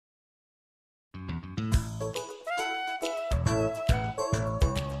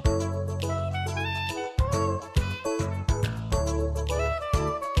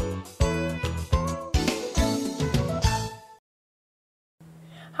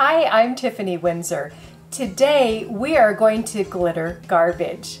Hi, I'm Tiffany Windsor. Today we are going to glitter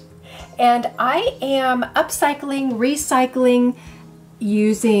garbage. And I am upcycling, recycling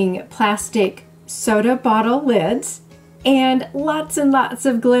using plastic soda bottle lids and lots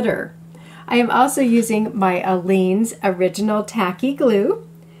of glitter. I am also using my Aleene's original tacky glue,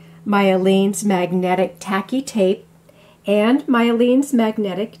 my Aleene's magnetic tacky tape, and my Aleene's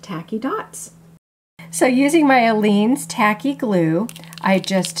magnetic tacky dots. So using my Aleene's tacky glue, I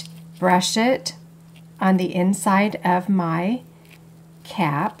just brush it on the inside of my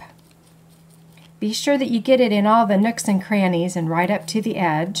cap. Be sure that you get it in all the nooks and crannies and right up to the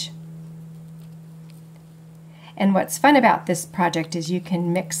edge. And what's fun about this project is you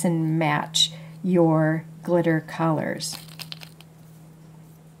can mix and match your glitter colors.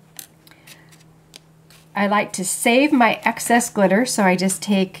 I like to save my excess glitter, so I just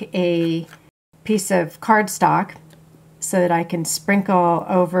take a piece of cardstock so that I can sprinkle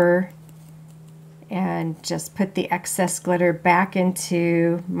over and just put the excess glitter back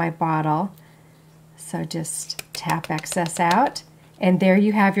into my bottle. So just tap excess out, and there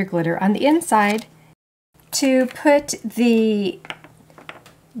you have your glitter on the inside. To put the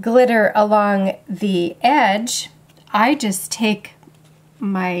glitter along the edge, I just take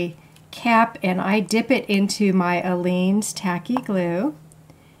my cap and I dip it into my Aleene's tacky glue.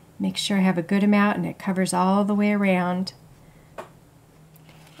 Make sure I have a good amount and it covers all the way around.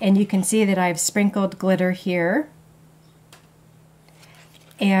 And you can see that I've sprinkled glitter here.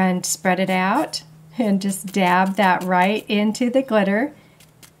 And spread it out and just dab that right into the glitter.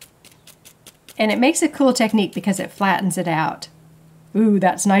 And it makes a cool technique because it flattens it out. Ooh,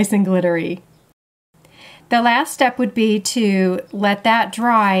 that's nice and glittery. The last step would be to let that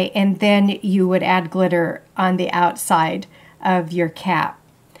dry, and then you would add glitter on the outside of your cap.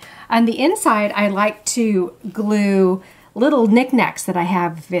 On the inside, I like to glue little knickknacks that I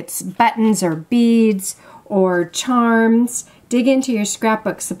have, if it's buttons or beads or charms. Dig into your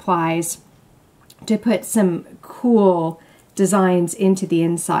scrapbook supplies to put some cool designs into the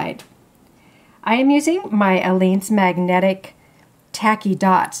inside. I am using my Aleene's magnetic tacky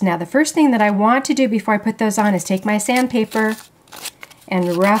dots. Now the first thing that I want to do before I put those on is take my sandpaper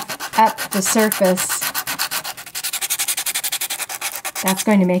and rough up the surface. That's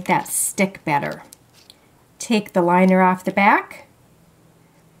going to make that stick better. Take the liner off the back,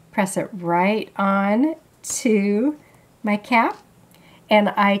 press it right on to my cap, and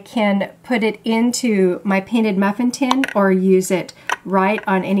I can put it into my painted muffin tin or use it right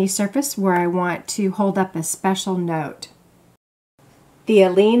on any surface where I want to hold up a special note. The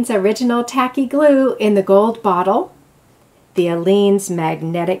Aleene's original tacky glue in the gold bottle, the Aleene's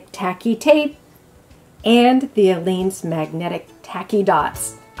magnetic tacky tape, and the Aleene's magnetic tacky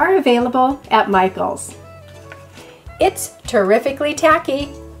dots are available at Michael's. It's terrifically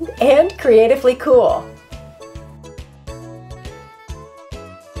tacky and creatively cool.